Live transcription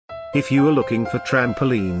If you are looking for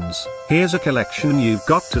trampolines, here's a collection you've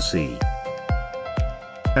got to see.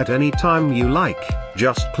 At any time you like,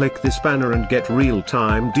 just click this banner and get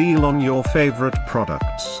real-time deal on your favorite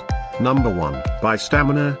products. Number 1, by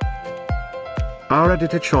Stamina. Our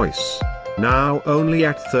editor choice. Now only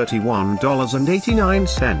at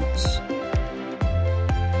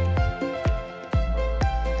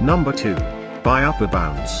 $31.89. Number 2, by Upper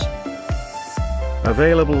Bounce.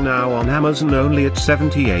 Available now on Amazon only at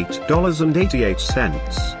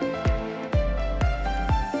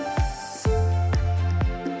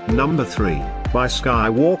 $78.88. Number 3, by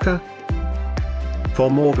Skywalker.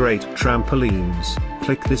 For more great trampolines,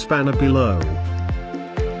 click this banner below.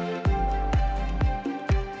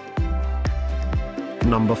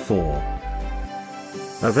 Number 4.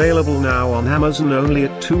 Available now on Amazon only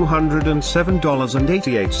at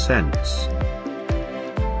 $207.88.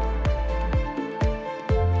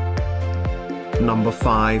 Number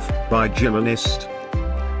 5, by Gymenist.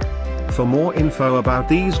 For more info about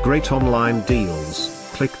these great online deals,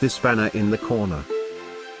 click this banner in the corner.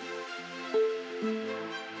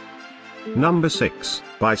 Number 6,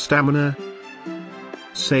 by Stamina.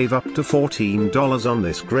 Save up to $14 on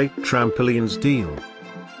this great trampolines deal.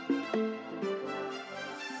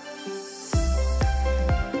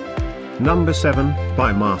 Number 7,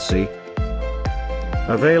 by Marcy.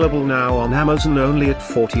 Available now on Amazon only at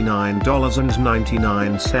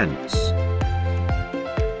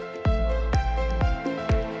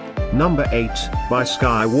 $49.99. Number 8, by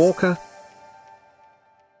Skywalker.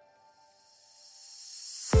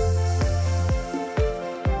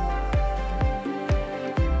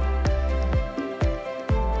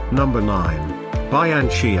 Number 9, by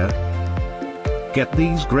Enclosure. Get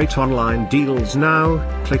these great online deals now,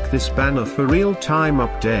 click this banner for real-time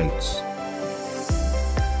updates.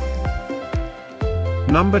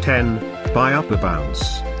 Number 10, by Upper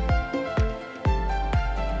Bounce.